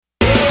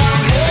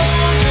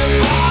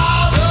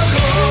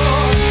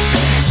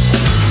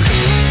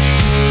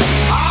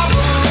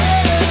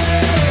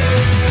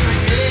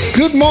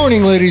Good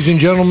morning, ladies and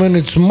gentlemen.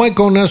 It's Mike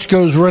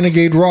Onesko's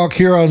Renegade Rock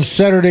here on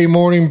Saturday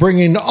morning,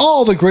 bringing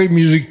all the great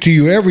music to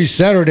you every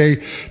Saturday,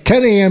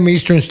 10 a.m.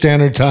 Eastern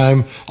Standard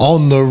Time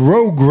on the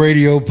Rogue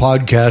Radio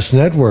Podcast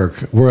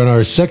Network. We're in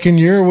our second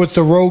year with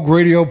the Rogue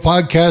Radio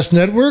Podcast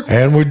Network,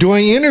 and we're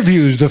doing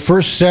interviews the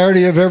first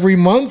Saturday of every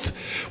month.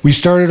 We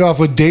started off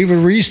with David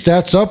Reese.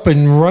 That's up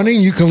and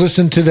running. You can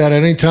listen to that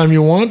anytime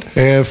you want.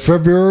 And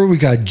February, we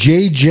got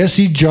J.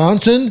 Jesse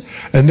Johnson.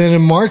 And then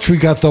in March, we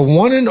got the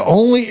one and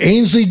only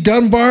Ainsley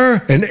Dunbar.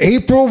 In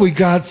April, we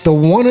got the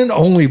one and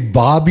only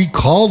Bobby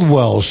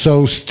Caldwell.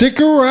 So stick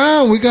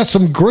around. We got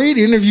some great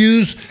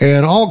interviews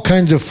and all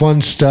kinds of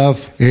fun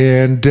stuff.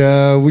 And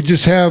we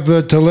just have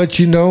to let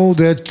you know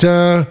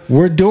that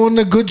we're doing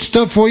the good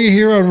stuff for you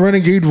here on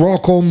Renegade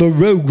Rock on the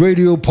Rogue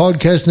Radio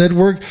Podcast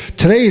Network.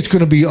 Today, it's going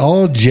to be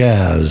all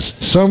jazz.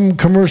 Some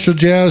commercial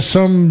jazz,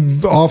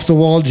 some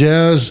off-the-wall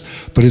jazz.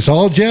 But it's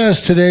all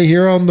jazz today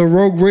here on the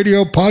Rogue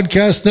Radio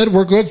Podcast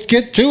Network. Let's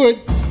get to it.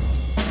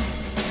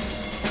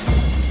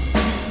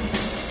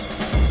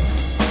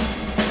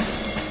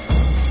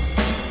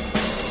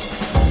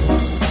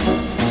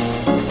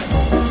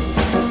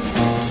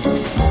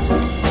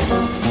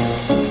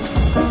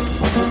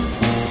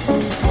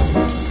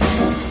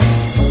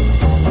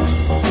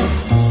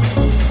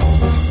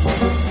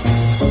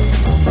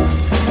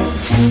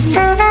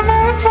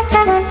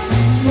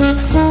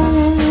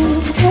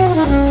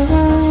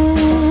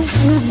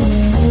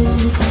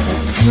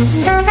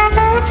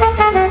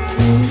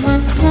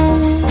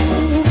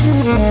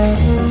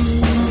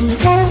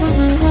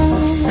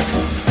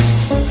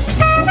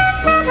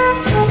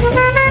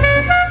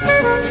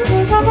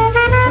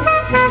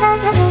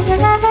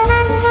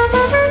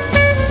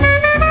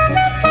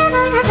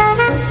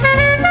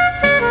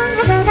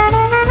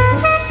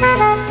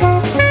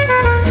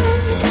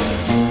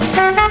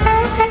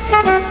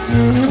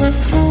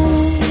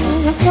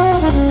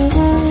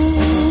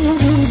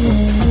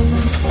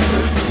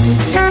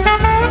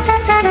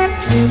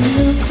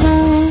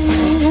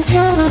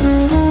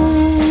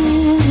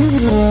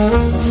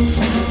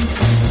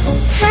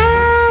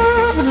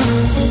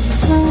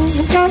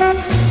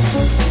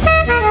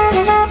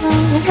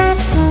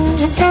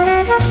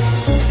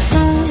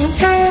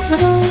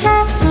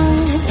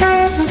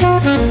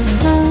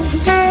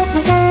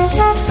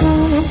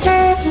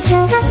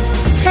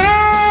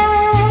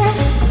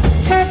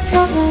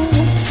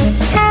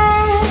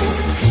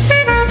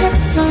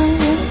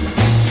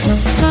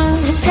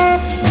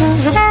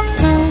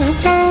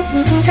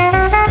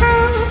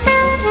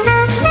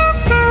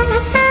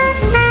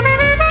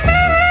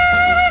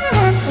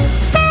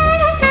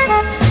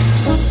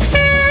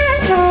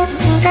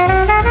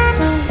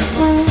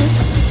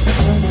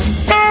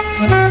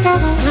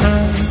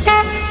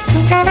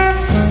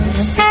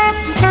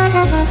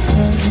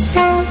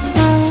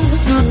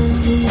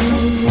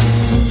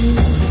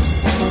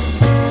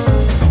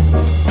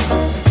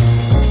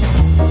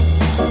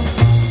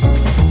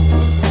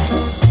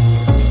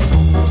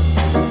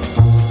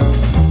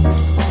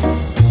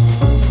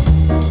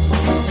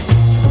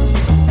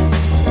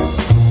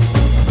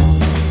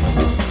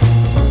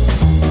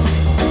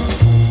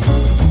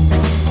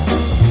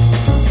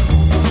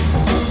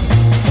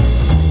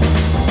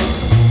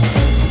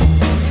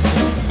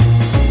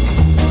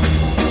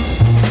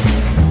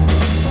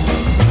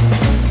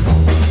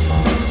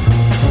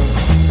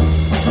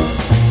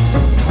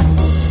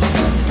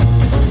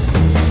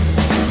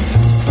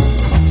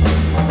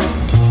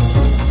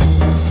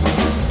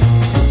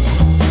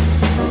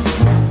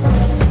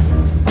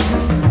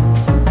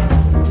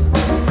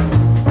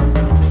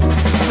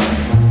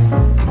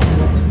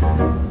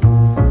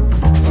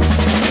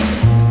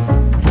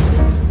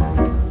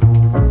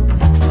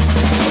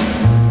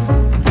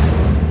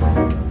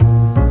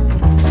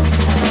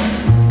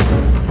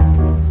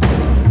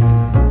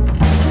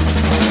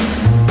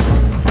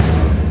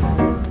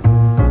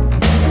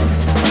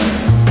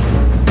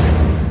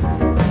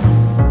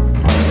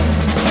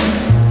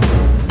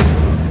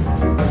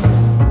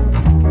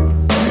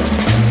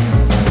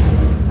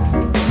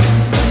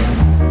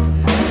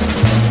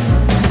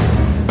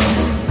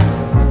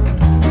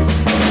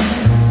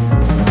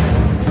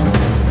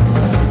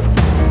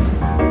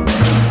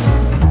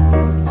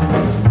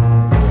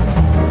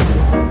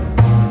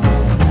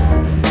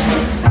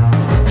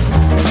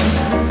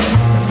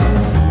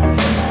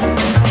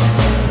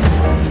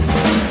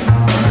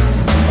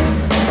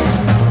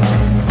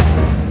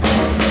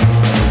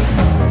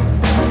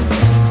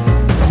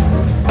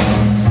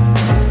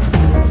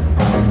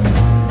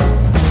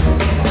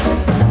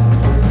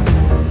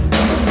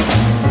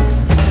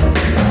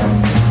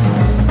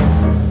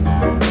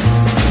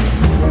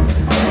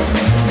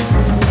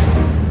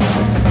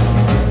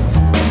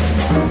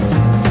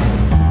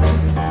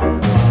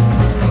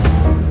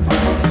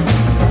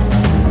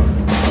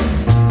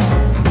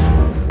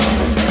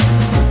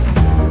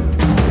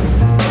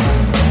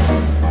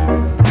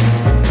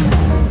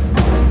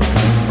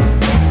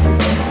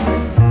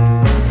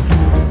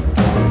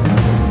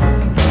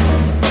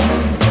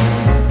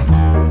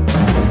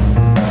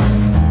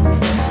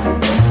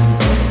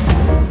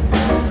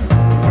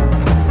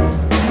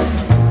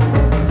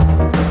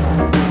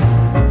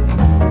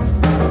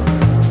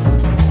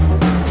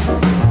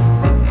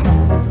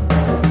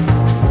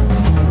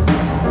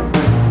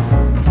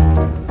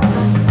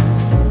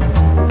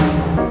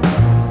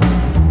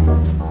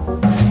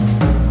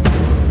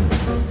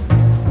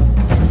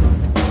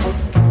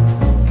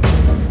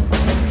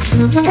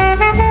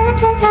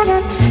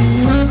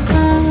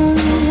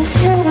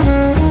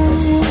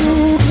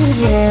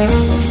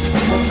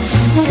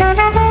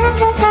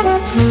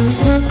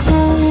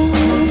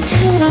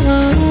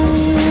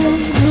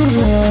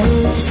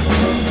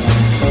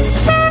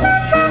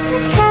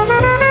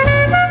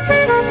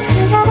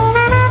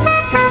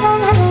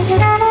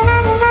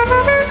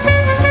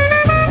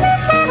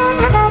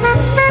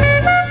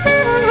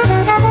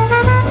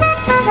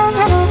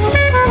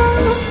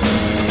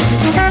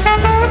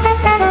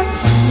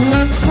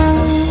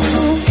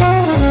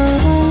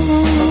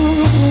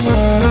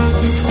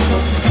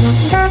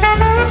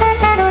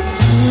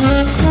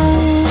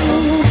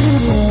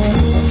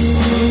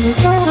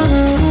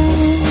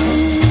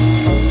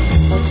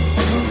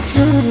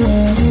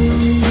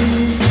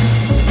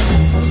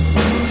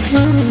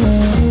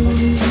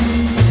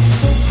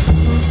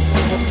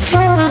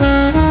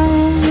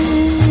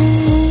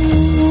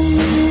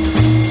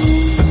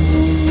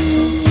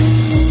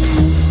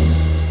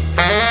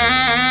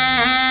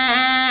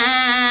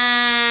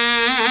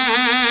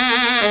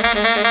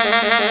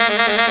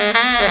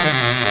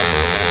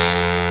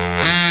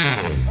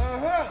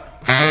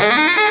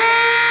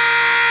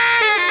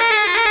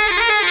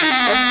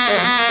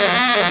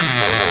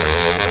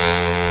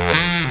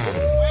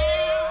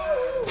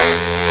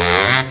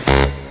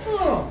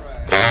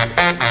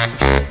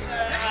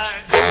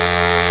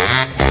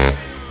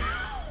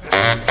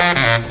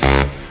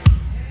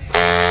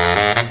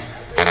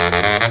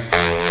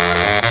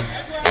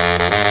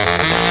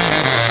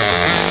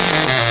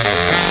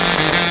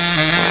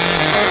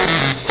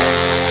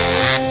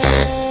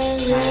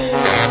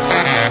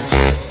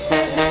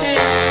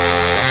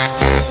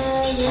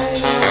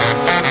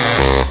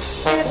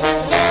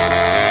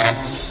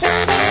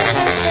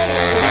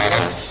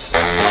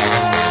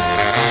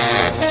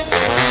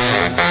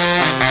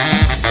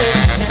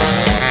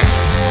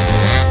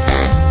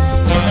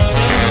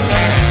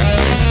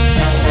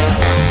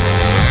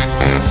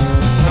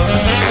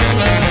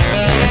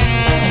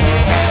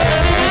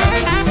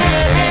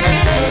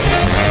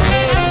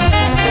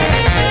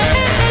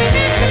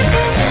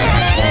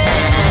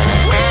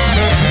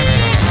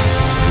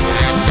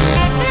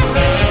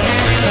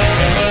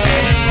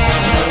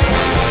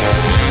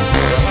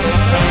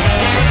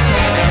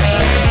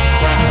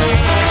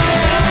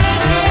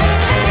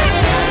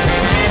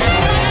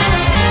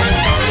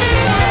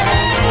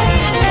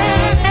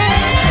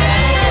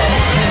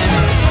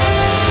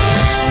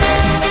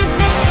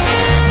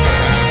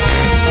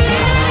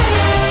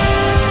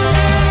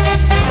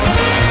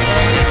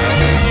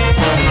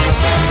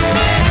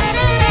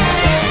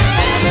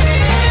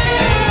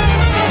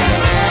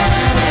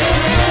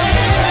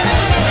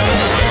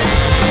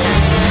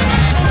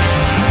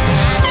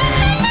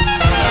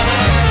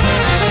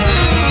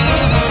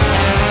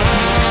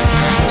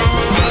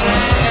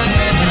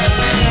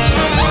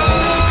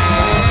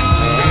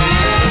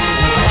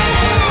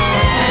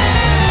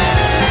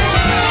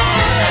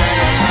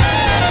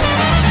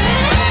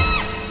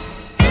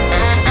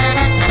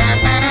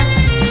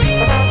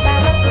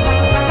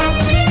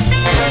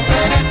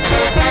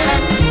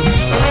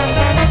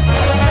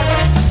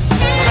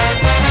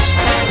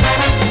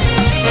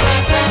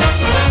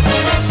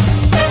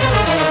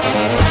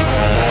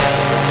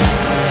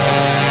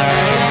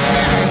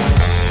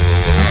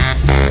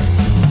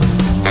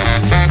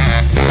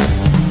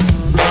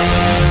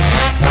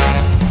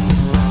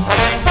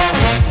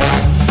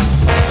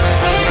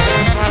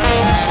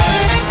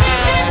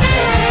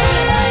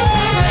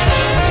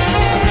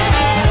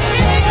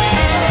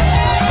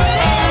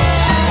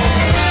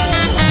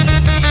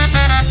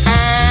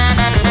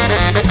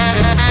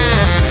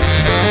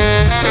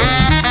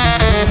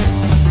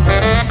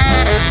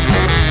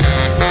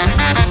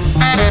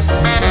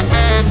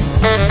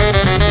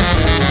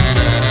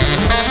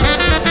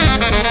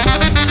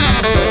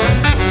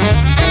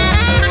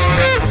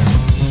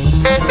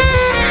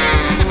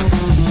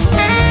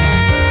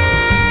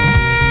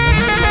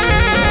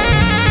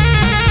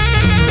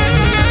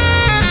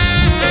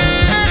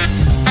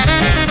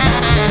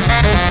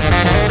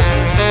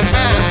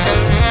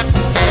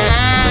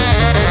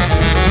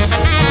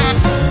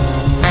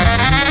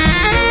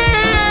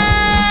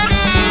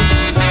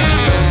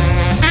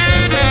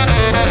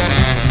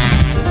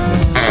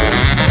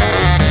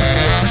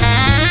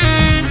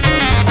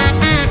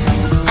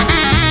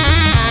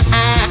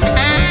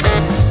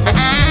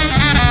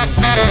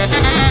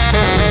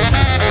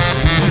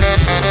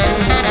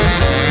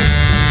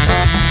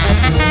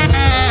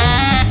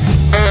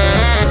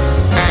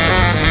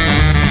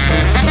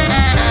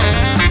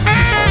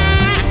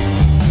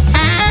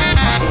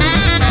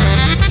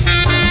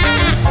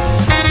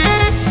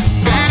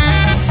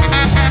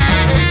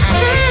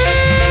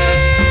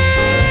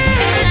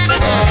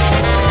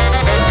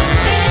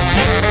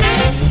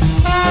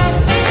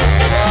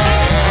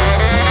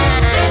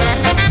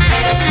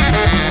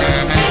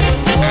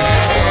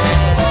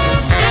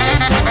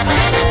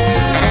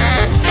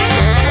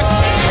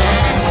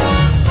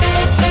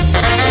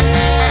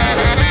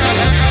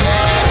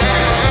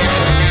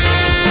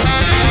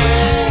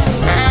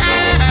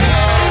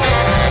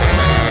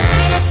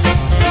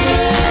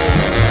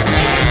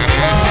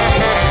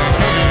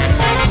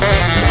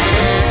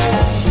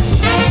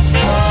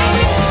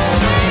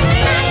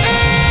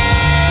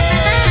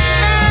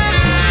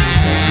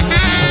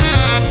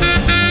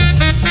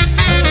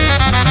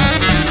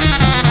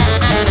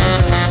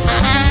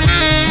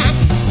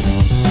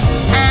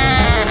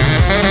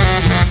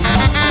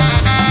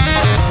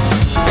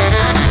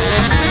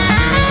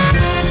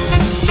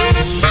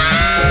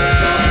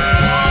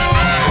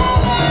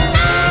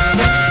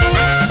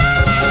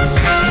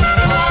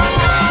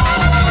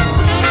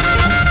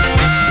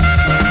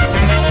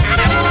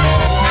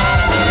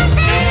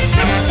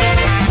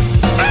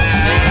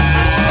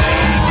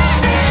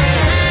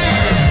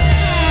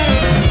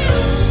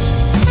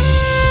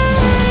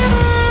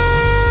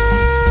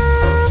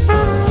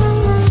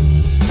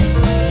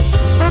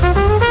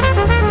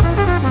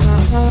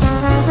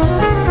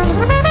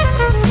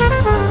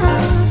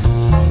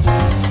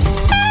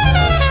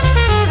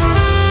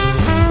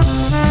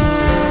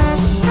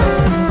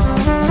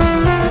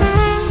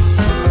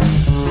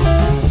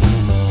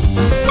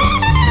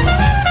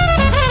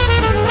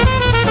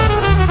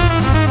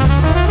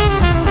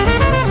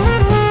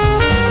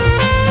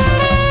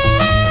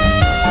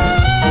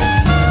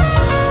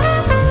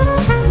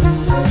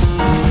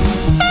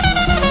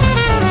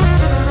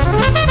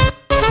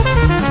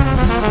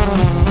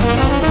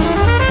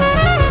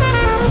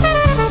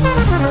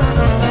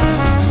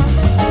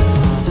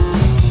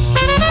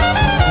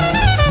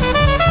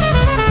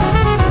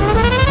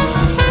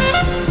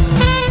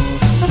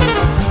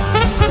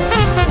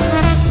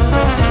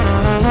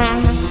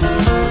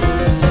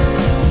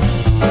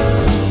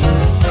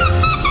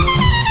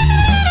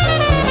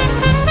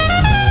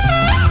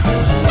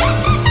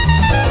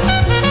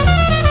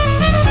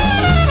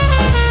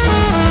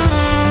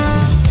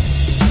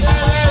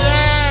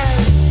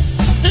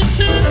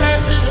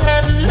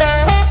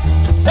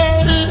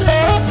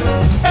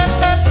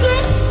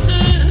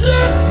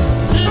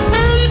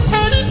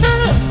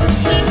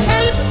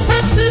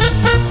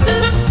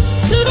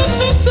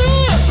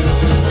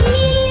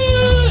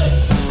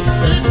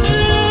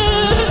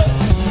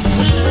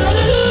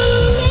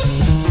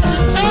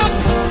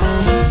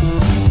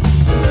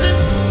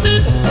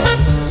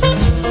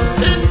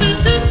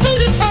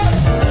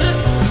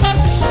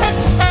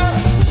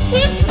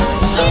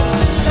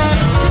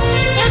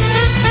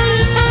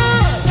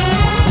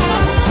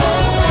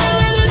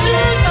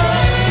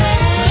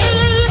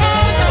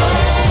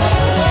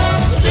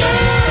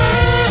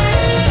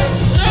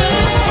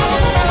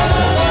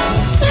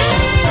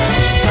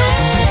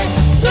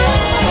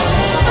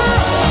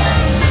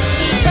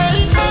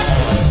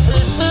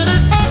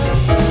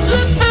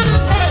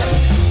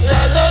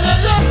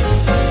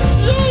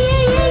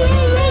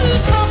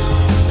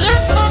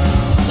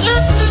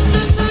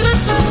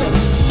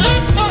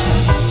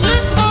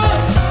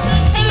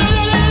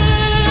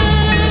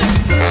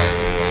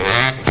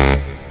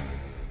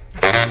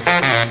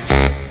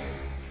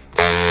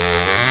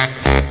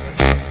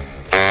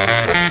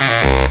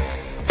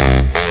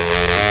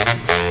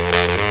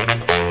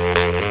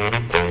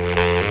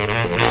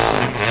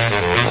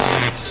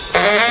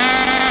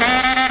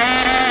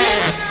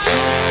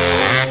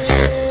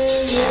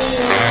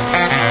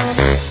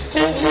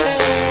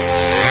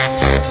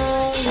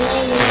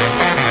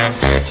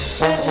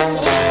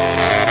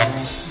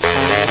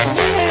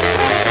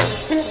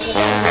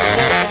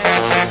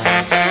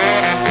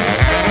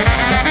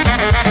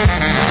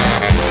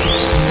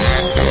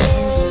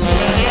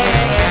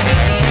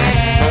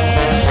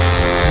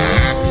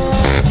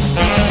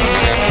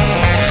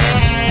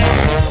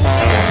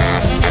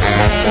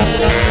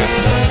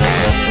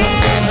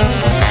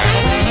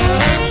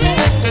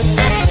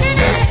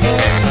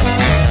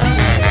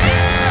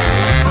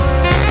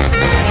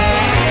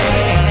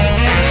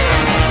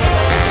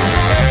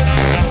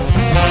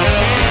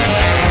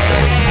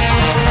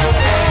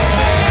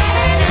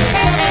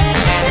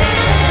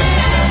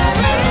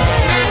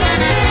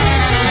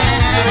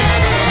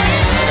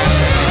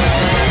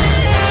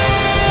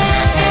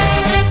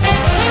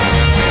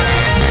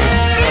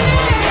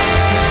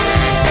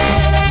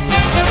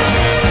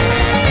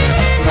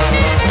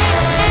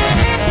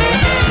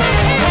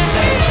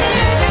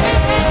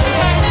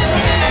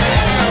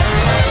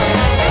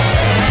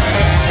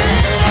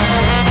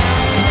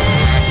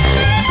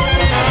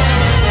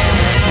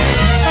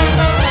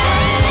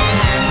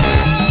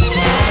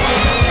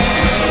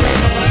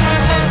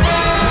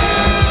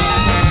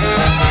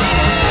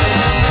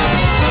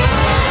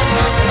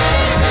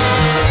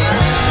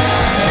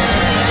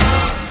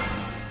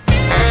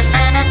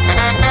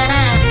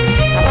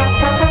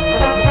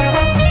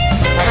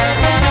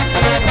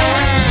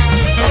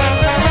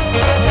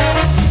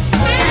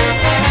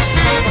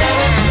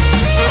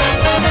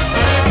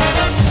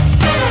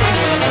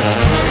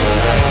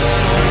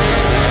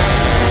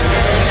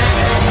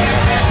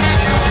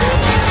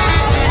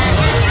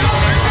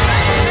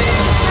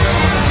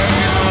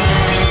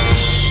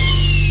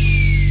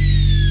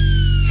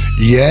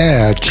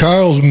 Yeah,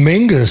 Charles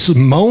Mingus,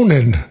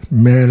 Moanin'.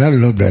 Man, I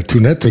love that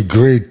tune. That's a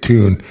great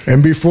tune.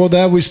 And before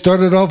that, we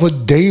started off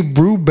with Dave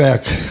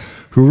Brubeck,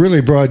 who really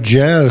brought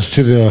jazz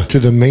to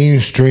the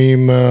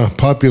mainstream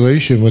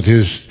population with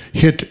his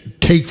hit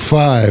Take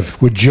 5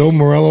 with Joe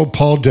Morello,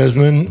 Paul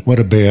Desmond. What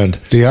a band.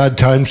 The Odd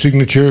Time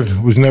Signature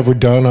was never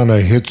done on a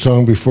hit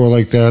song before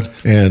like that.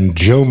 And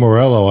Joe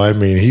Morello, I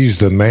mean, he's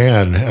the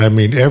man. I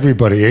mean,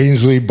 everybody,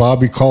 Ainsley,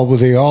 Bobby Caldwell,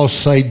 they all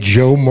cite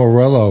Joe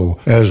Morello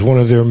as one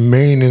of their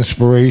main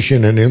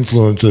inspiration and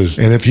influences.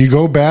 And if you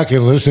go back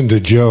and listen to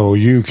Joe,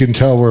 you can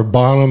tell where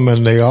Bonham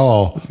and they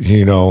all,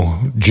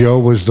 Joe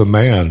was the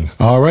man.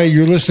 All right,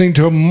 you're listening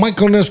to Mike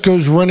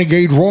Onesko's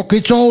Renegade Rock.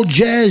 It's all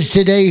jazz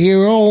today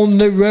here on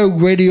the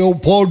Rogue Radio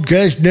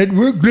Podcast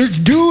Network. Let's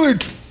do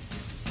it.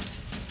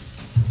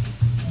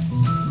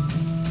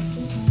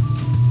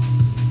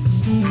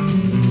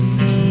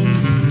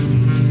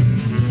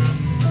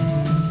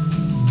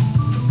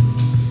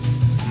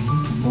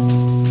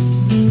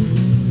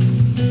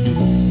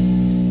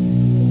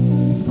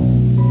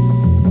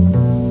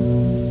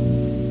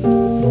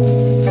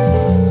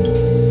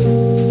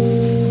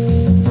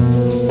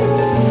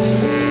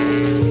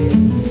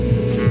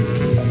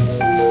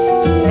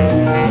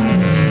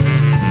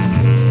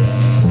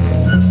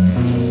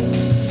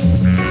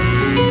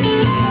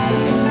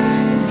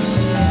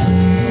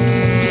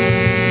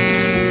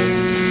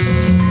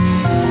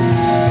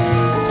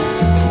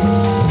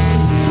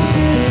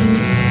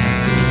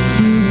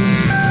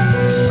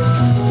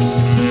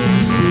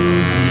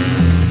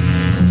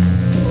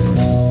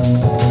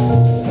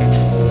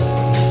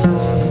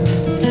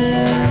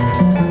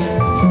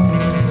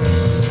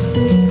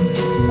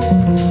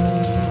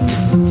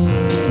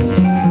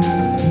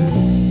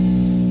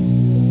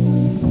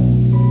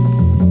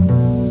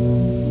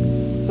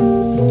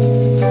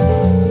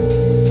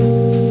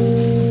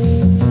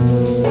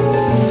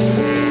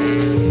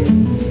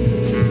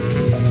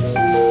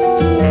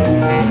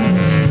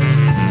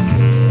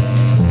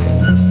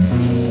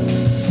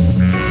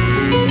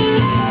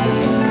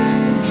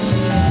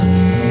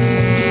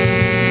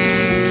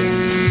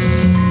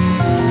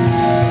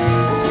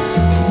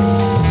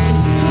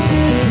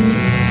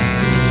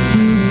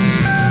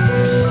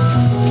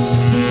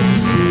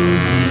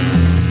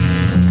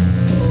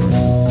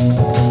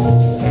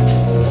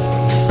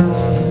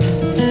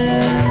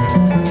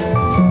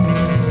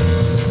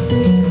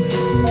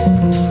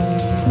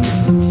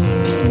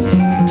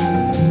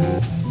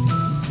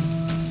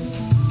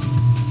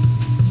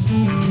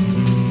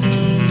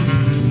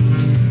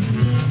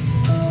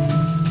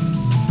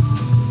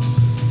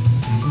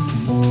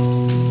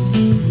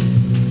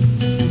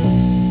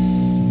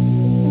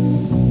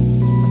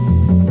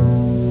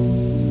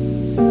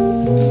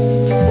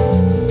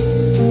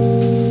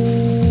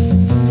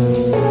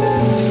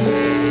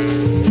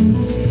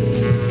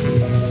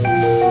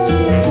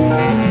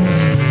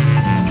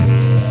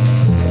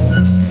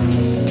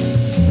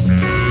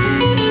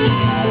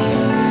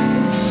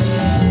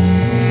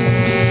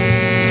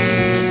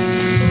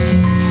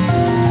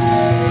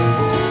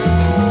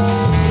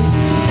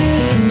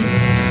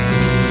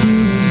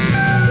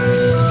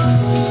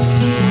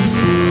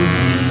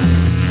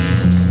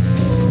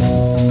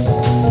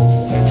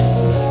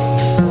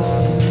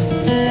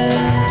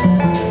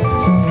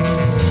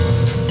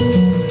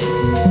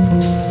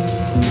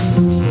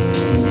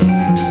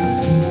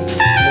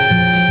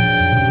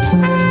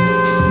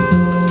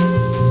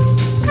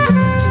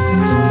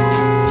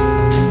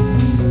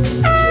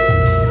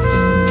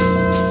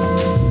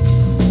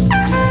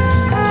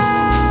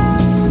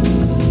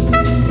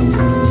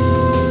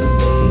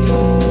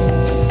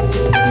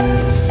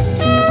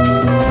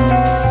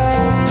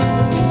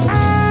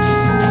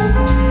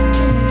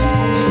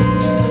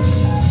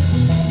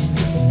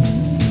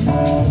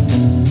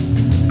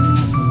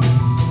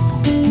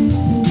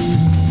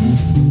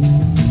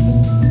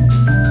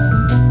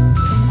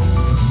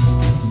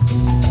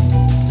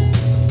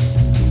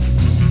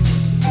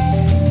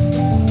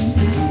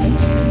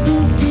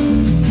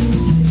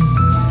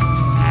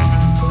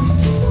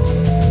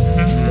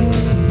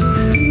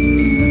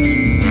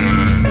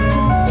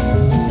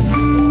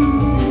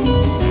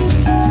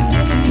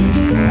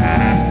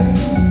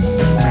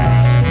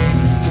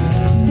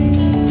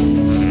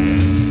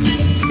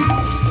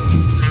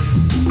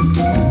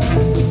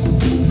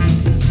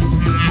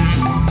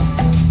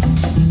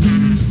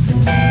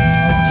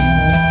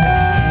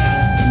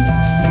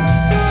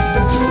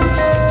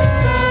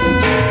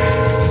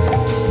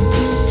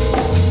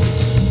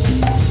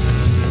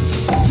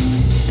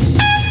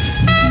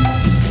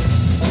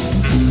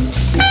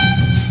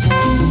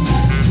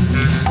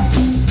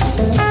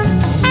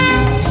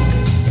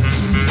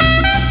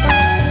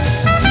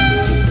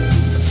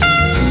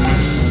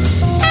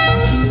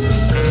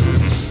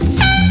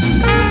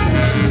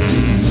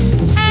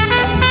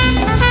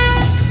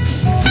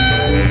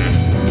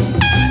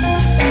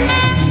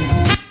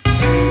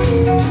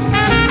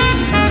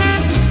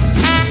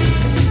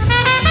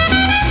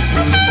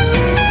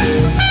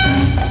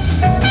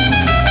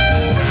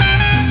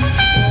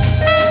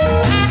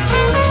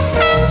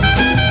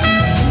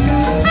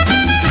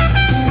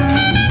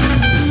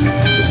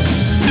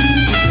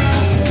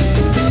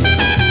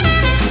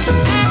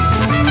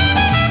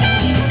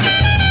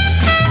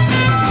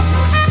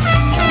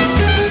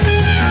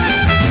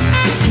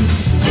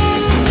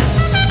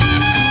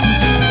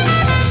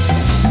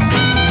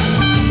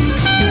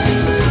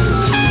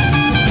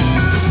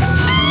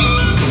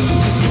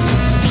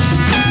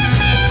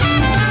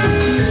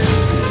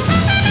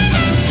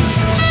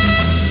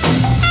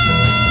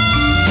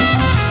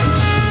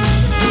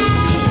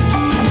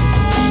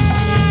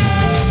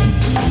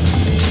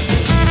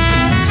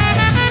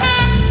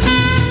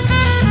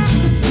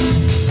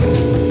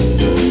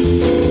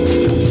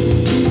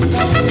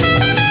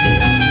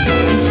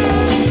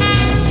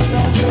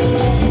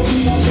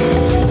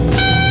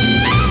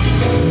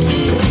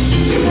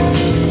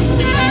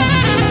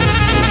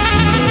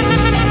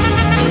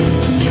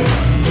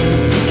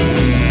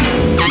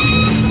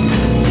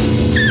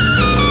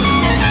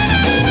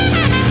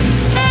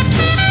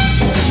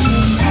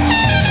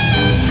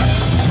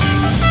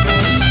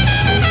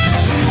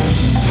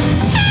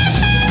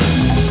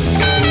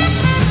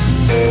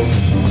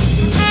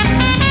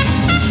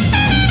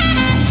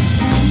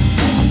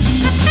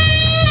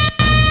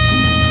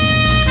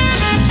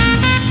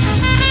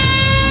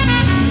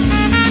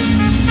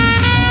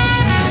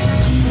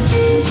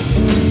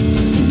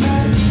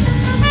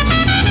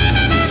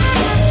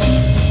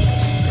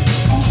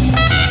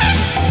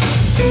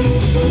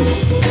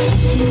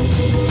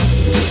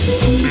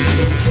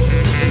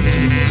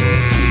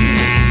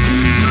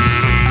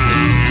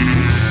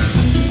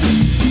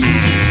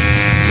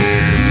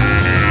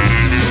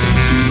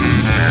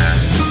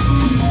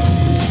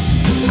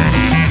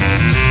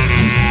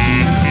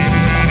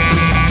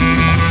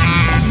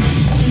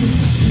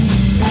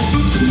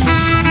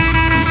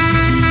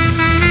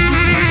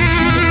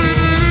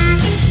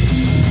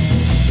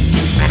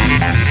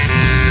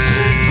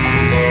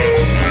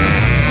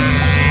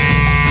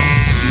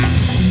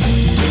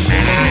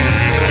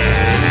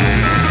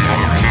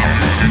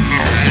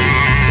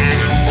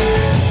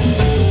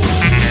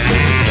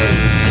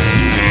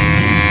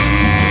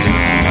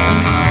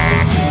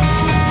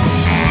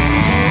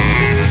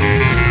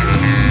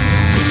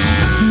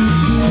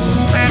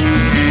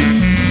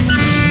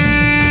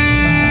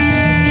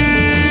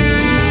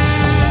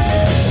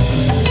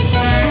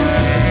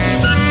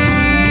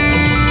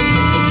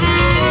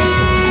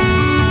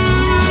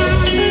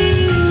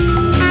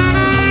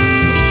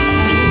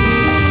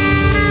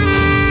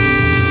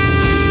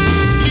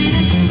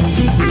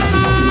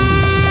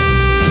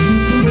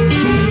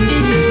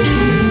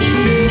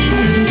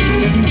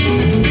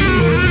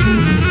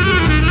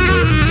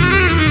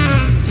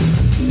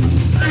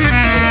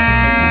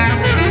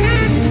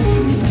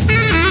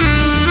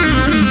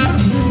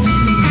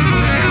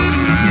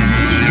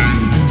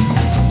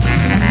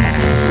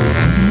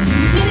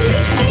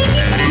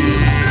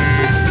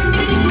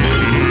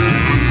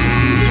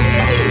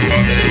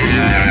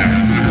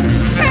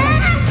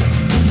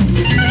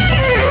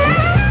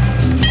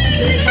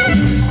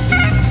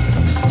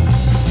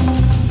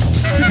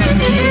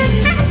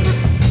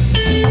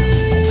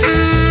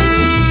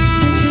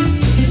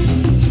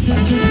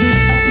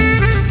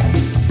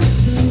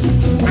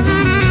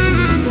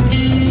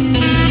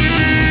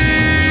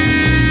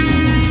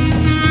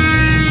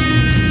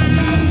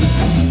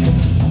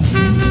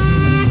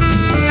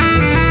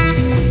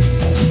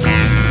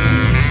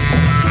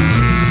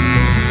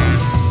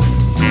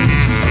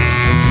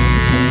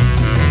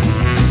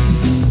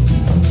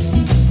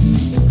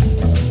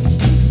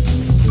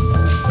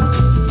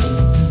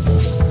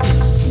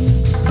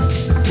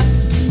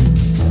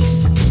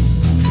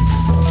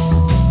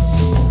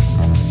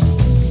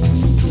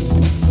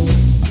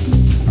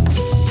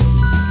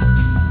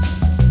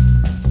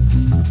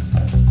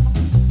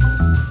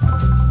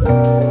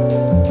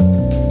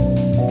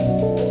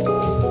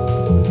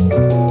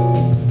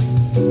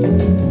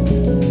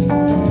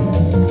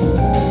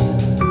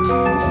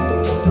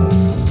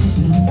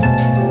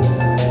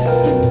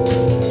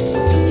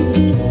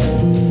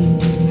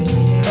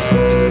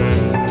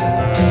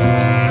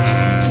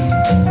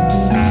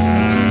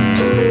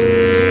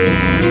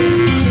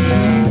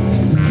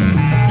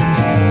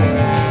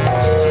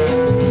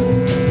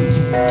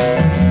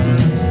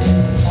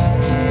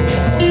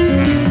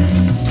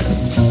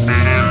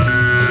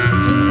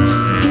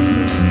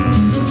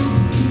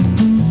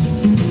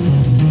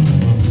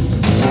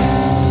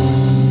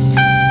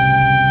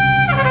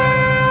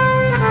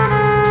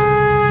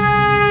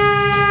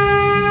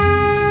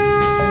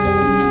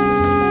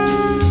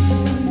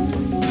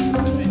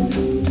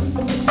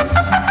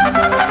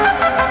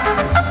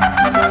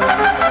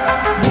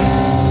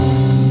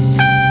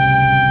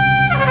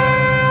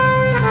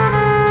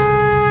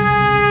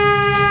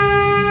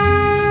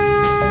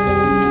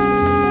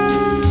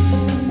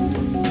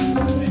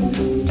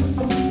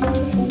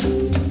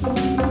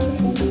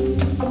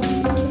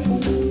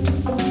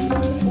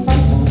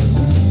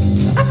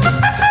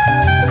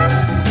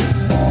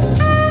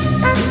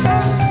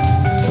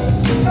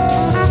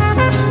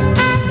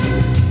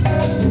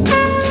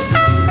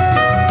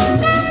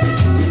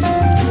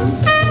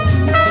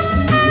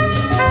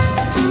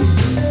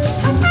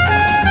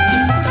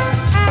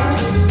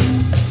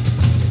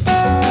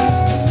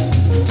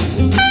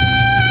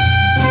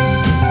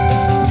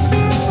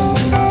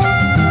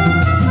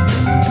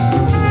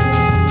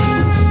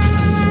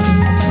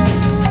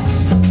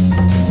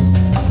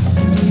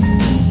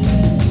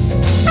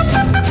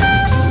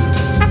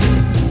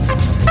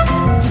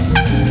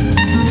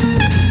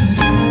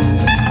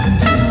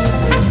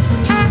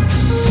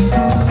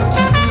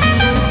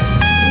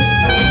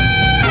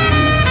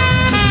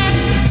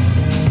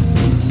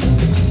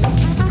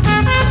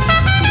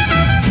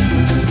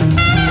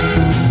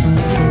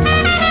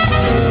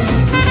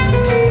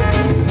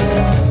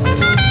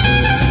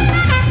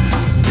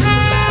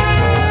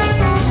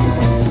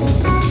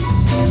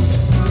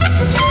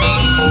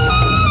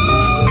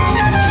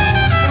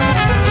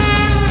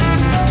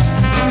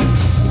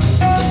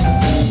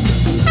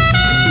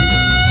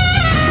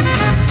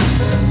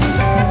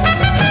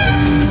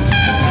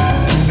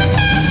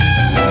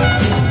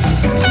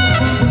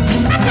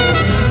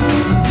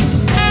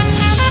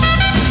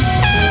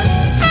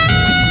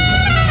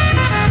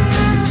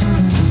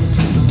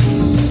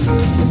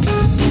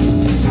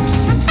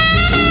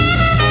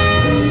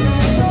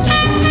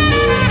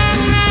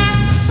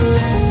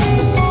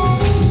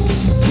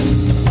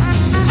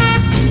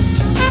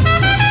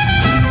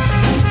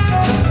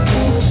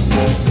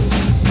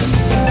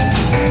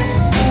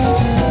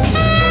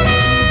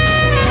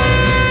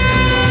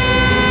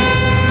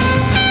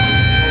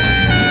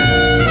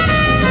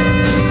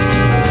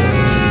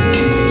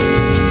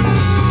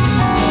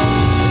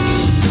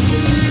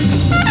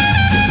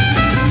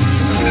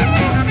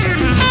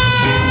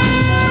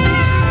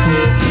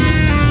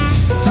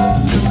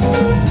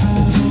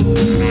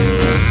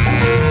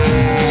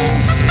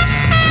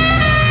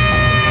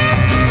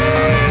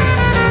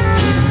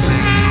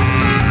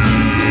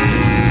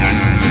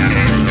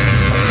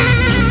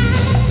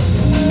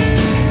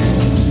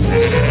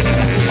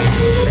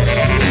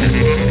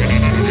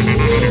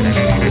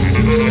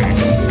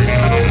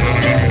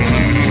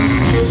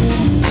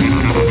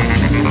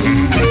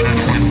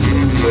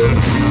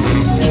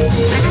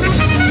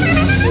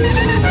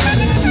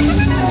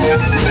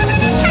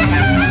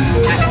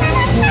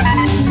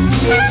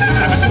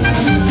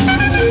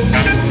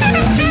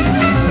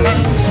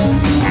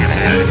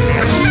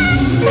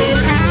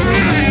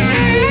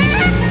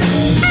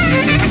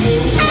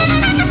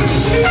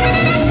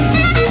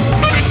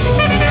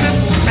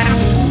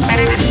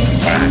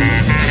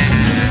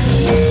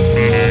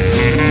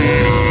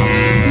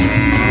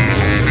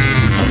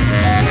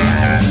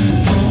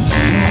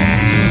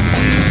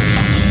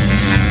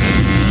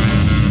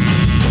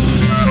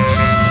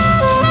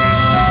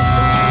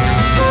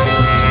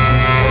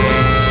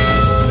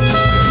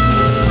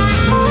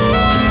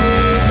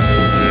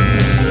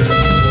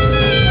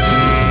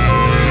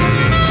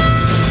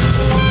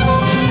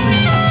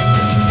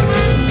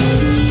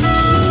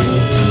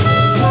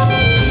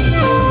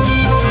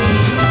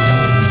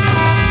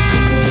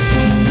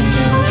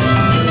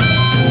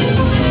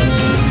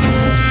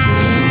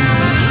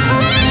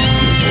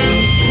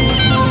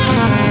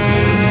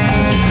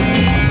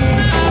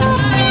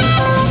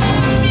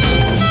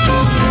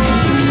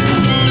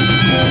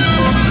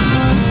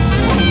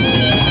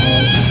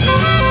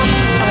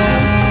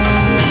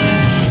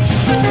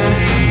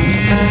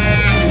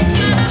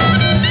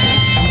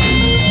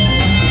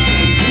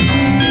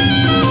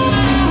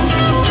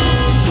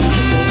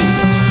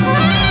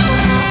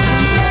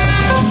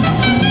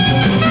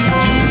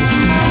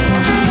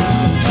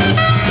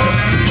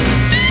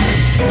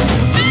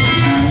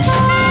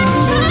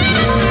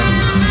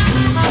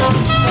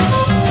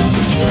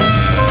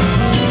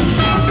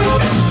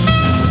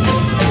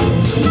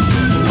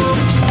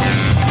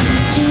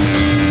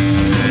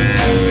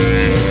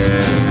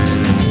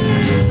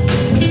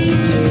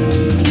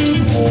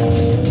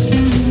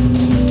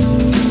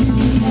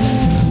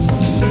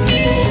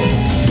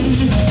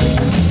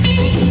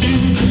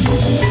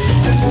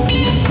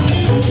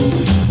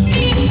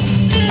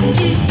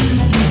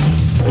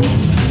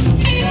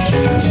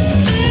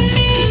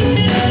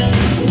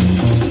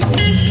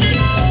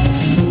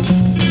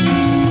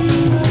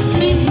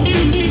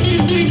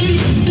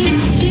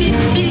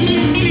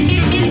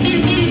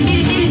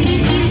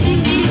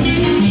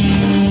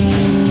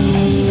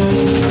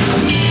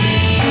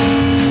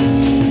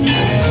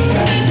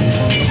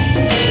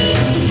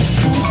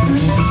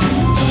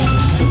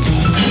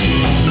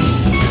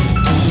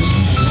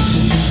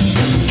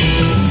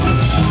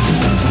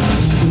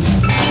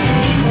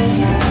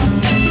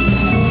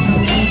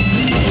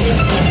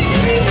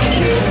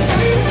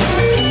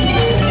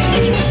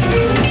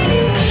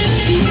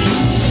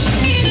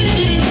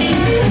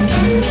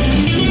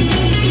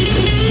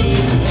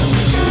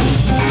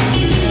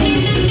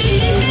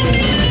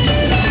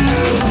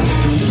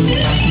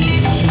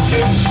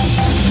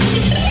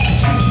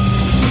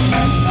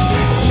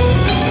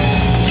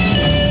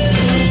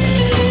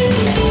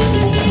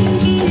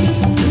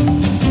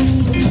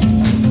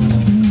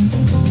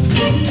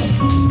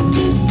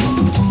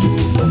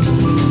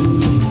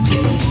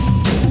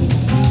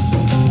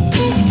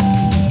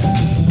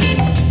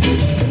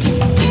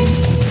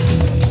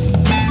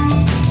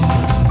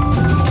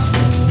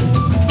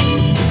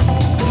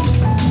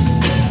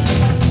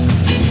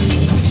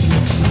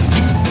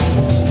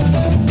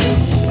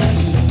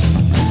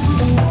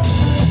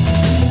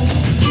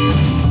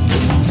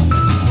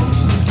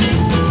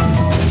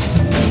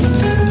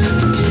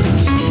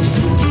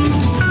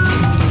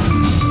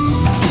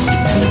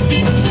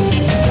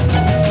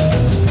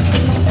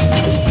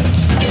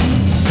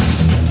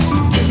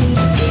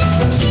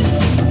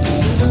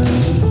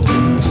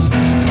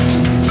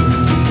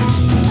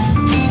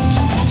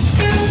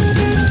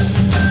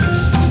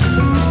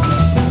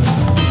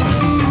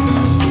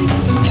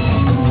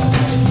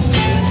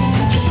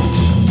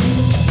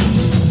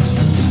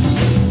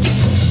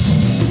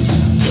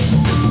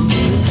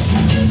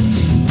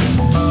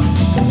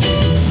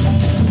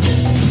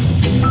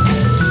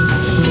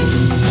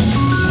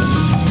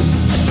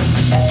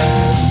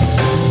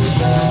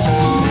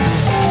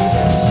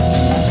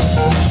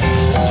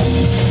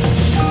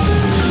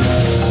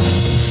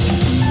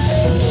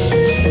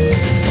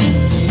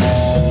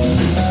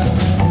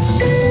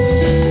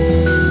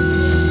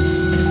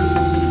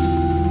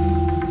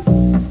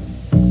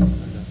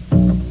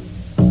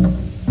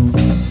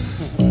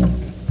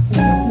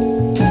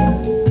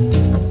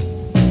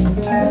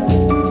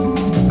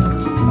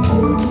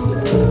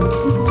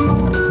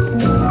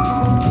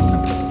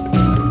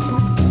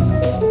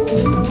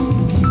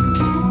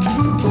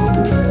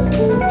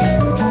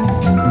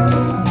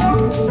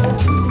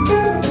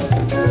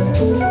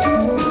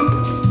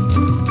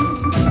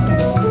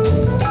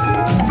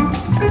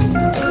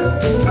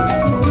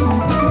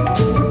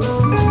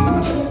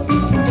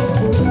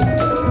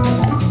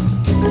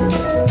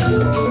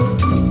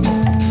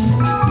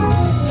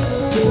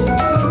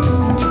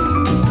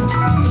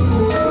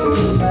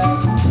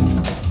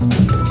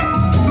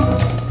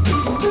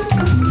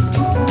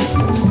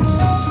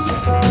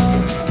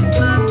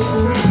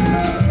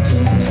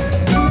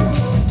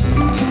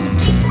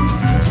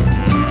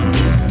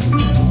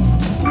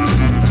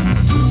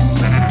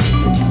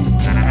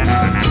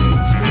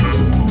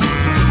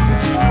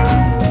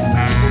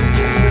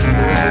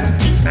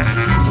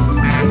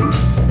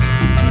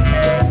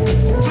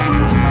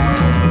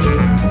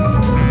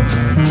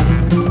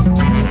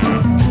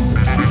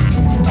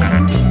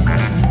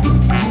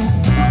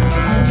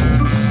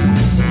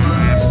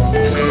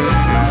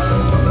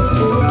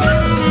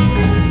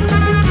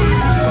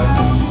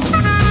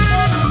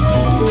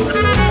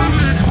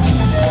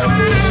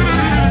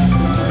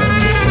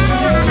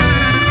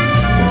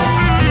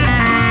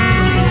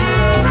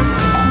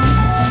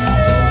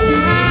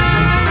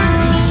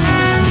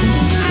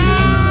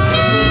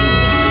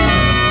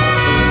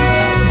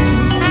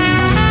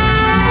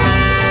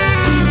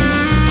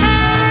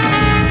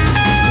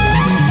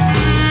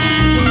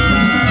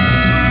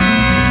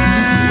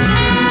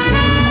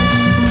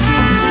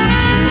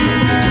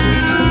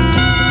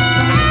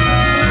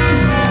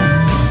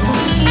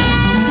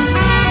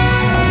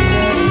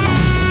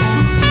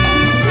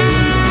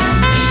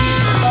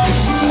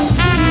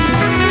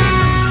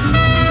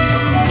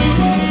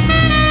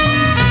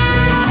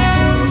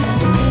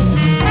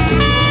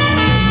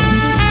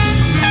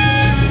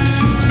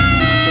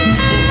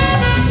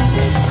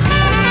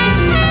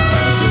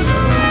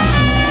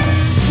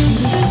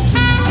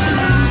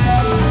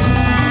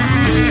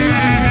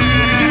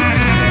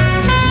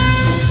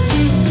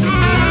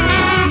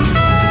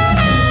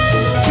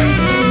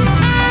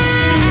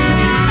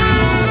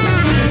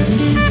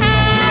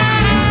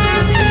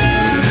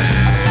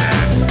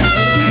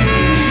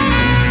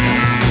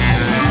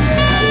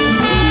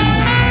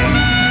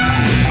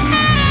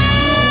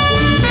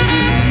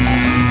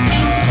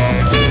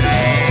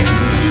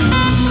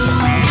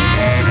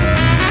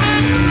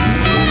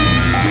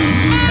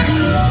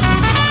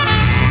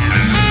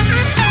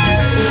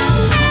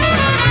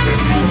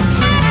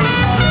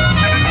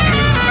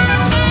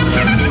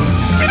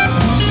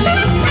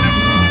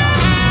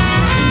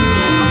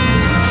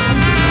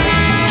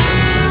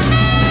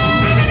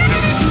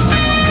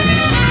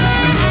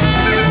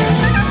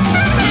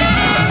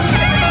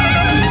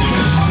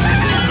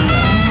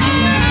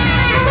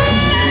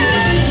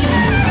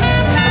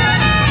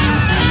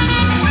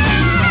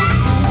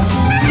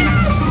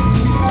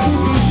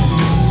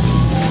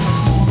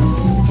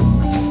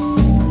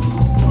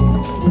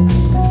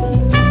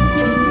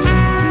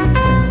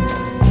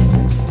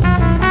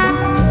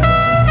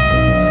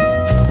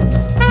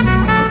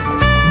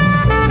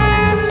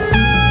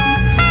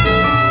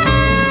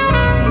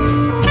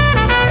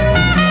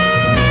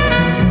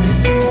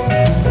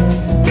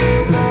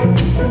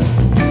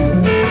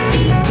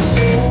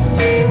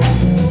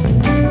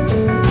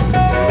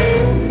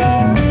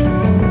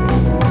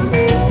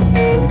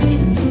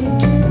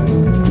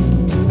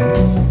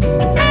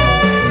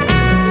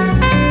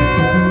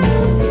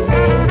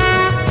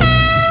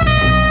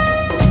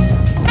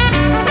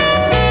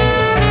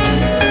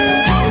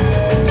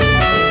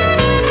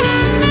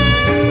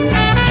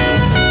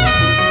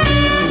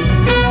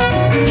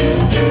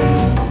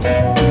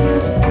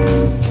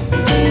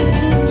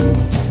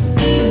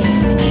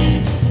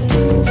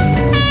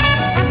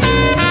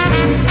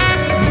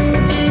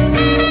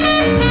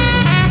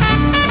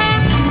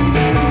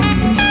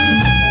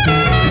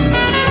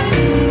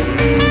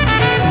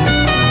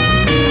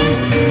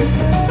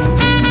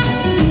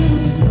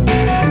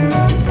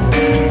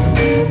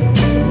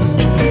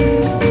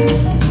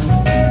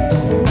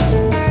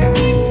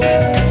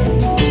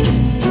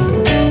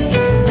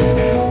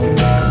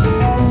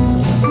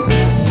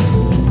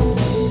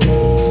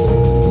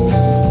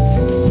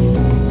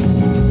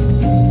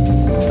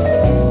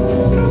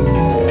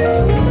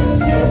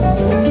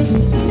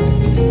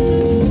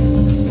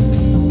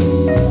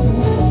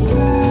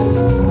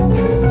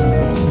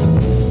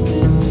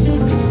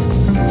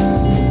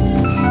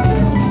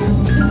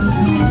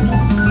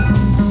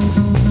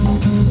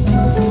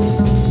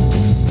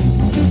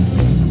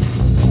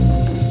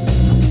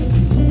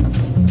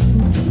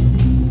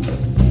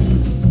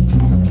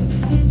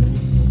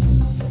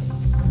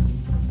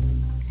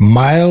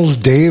 Miles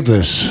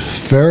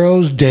Davis,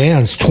 Pharaoh's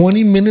Dance,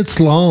 20 minutes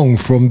long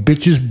from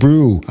Bitches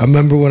Brew. I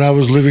remember when I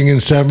was living in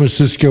San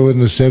Francisco in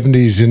the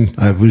 70s and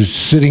I was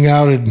sitting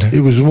out and it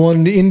was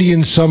one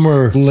Indian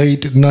summer,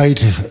 late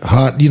night,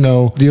 hot,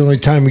 the only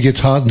time it gets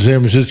hot in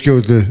San Francisco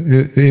is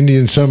the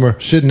Indian summer,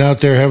 sitting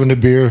out there having a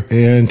beer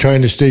and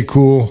trying to stay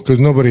cool because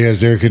nobody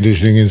has air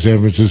conditioning in San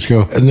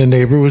Francisco. And the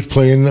neighbor was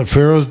playing the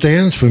Pharaoh's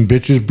Dance from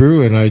Bitches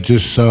Brew and I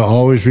just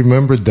always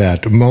remembered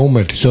that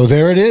moment. So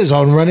there it is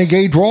on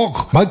Renegade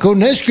Rock. Mike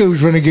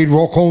Onesko's Renegade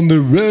Rock on the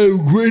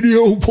Rogue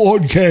Radio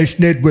Podcast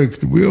Network.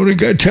 We only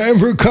got time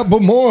for a couple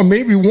more,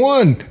 maybe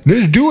one.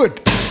 Let's do it.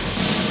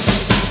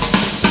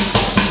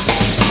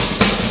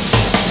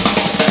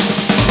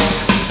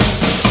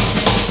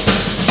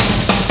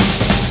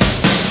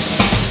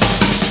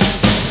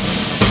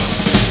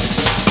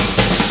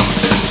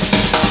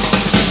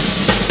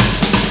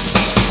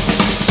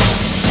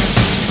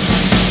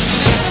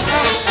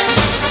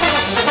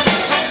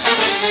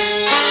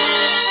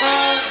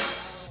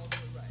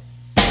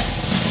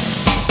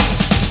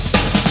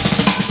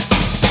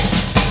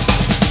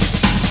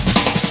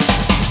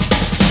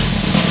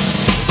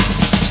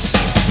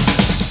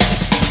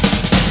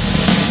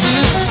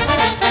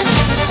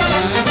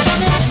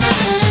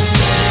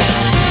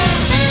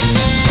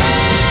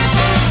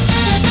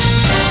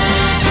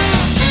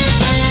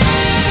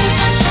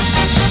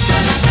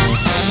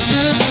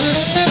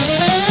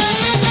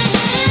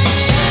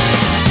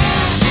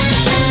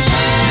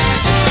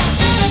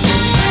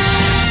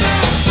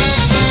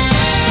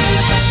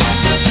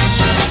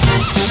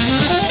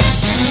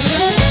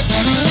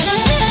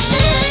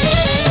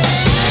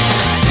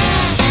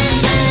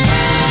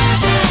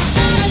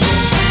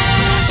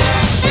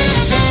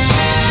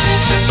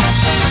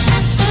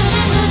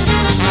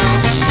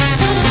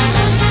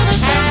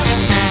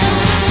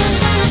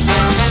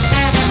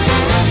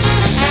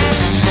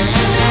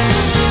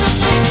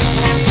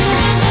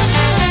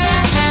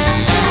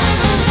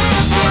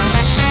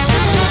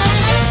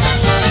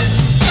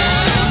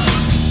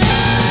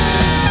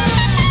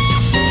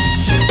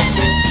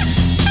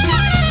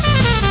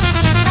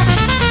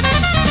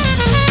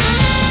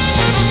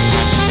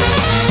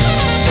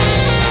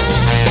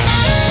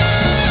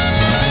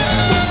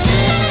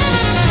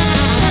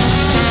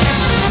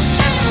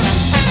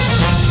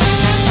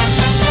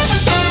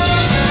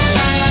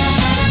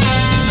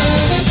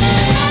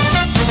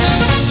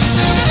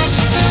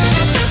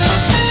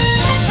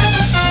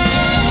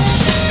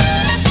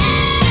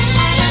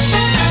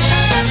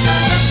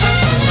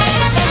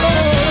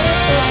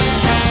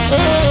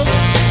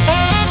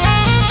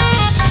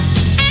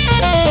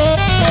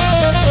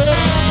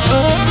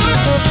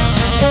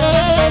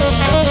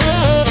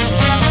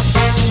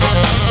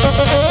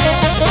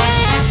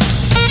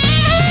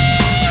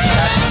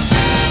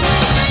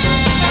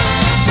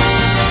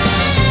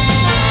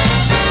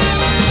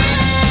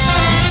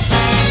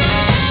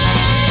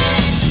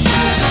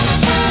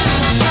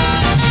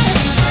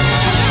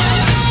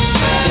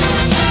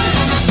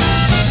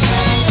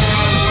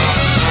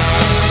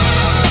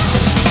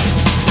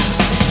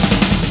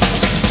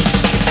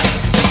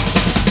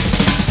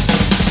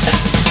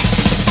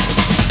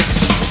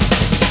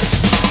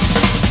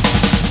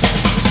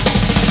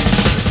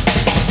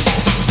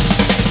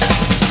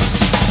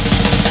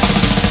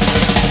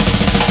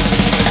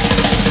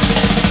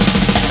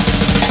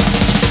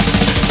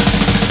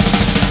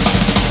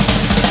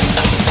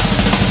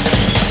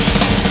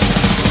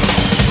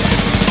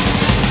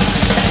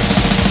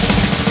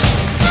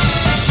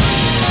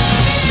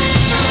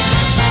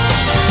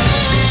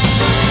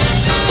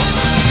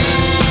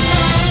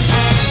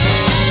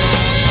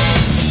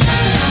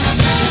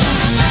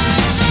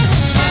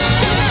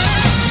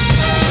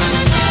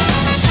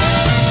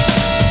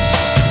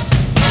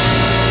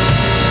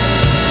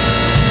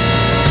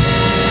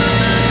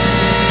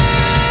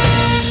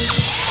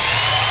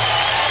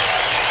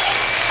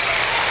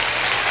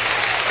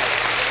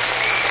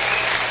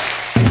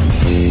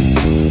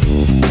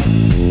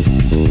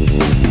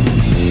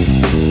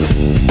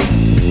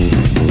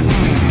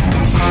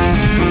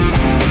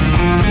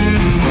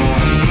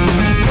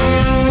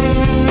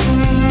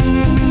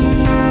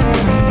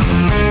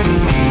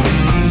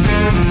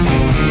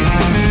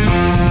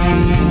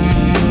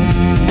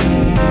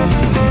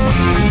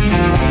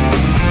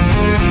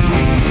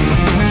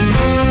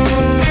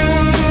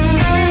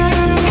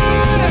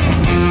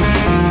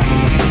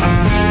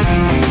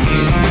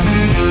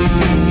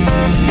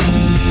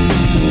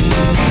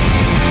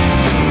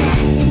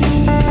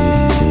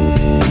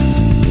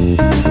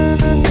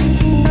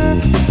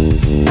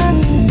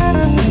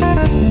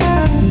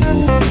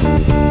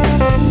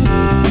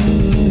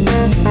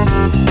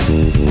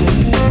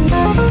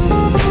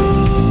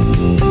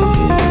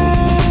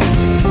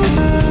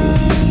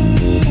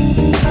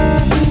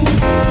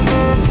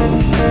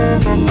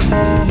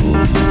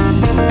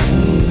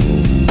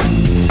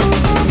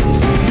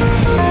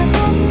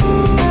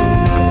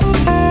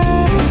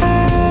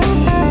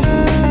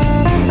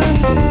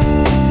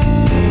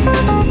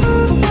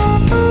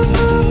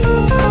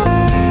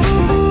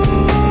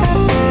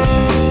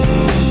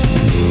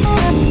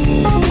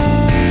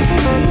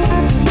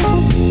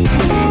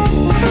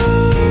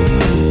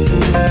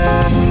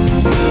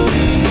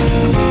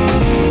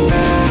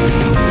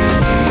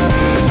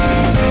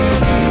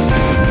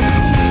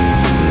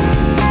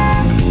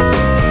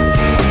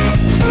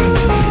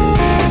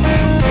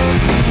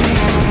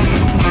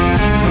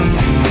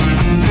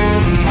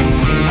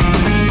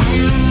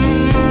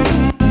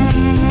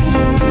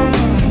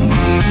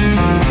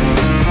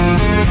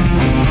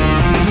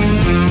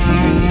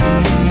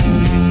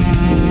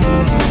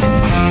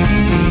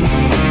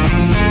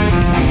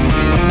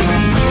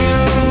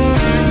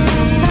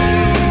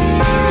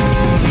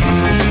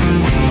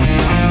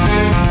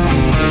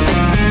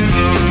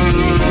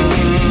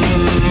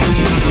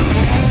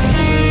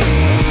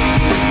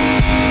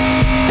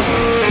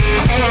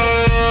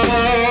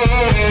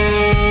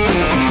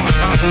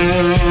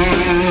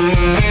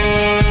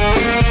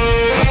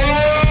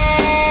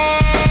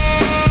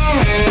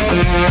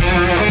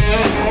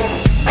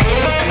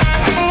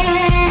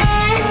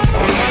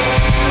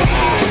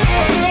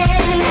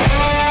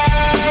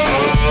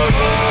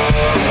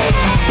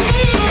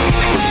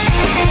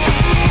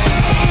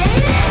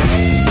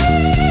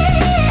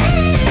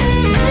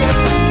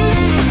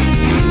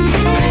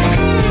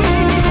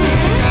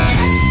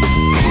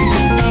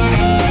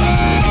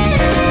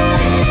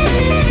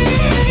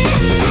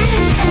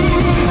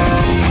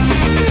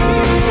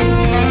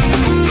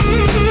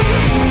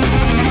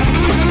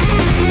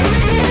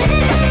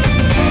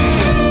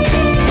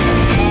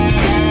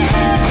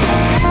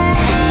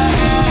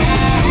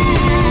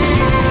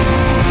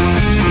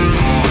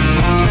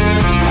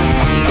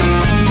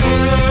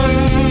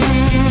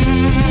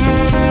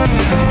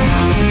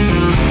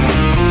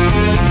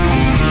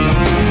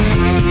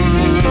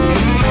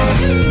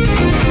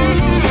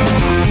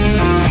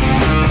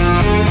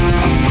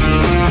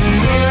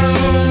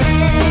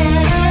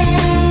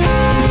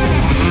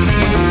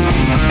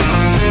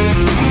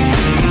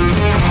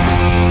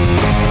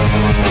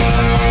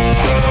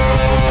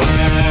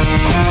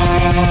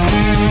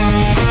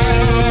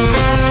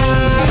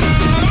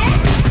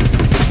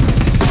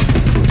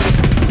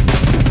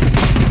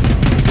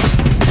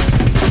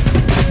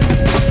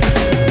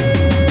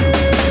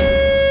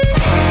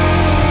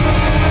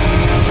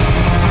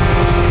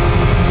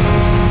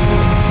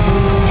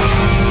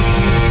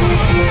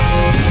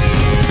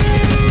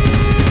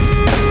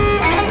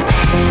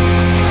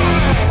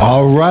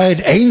 All right,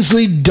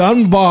 Ainsley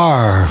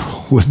Dunbar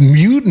with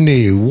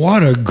Mutiny.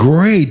 What a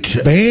great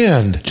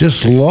band.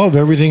 Just love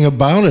everything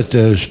about it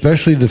there,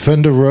 especially the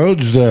Fender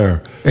Rhodes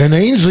there. And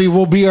Ainsley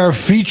will be our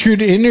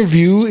featured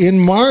interview in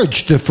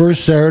March, the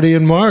first Saturday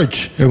in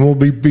March. And we'll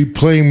be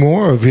playing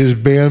more of his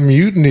band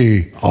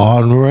Mutiny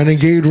on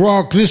Renegade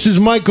Rock. This is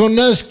Mike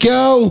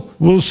Onesko.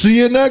 We'll see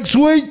you next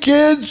week,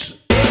 kids.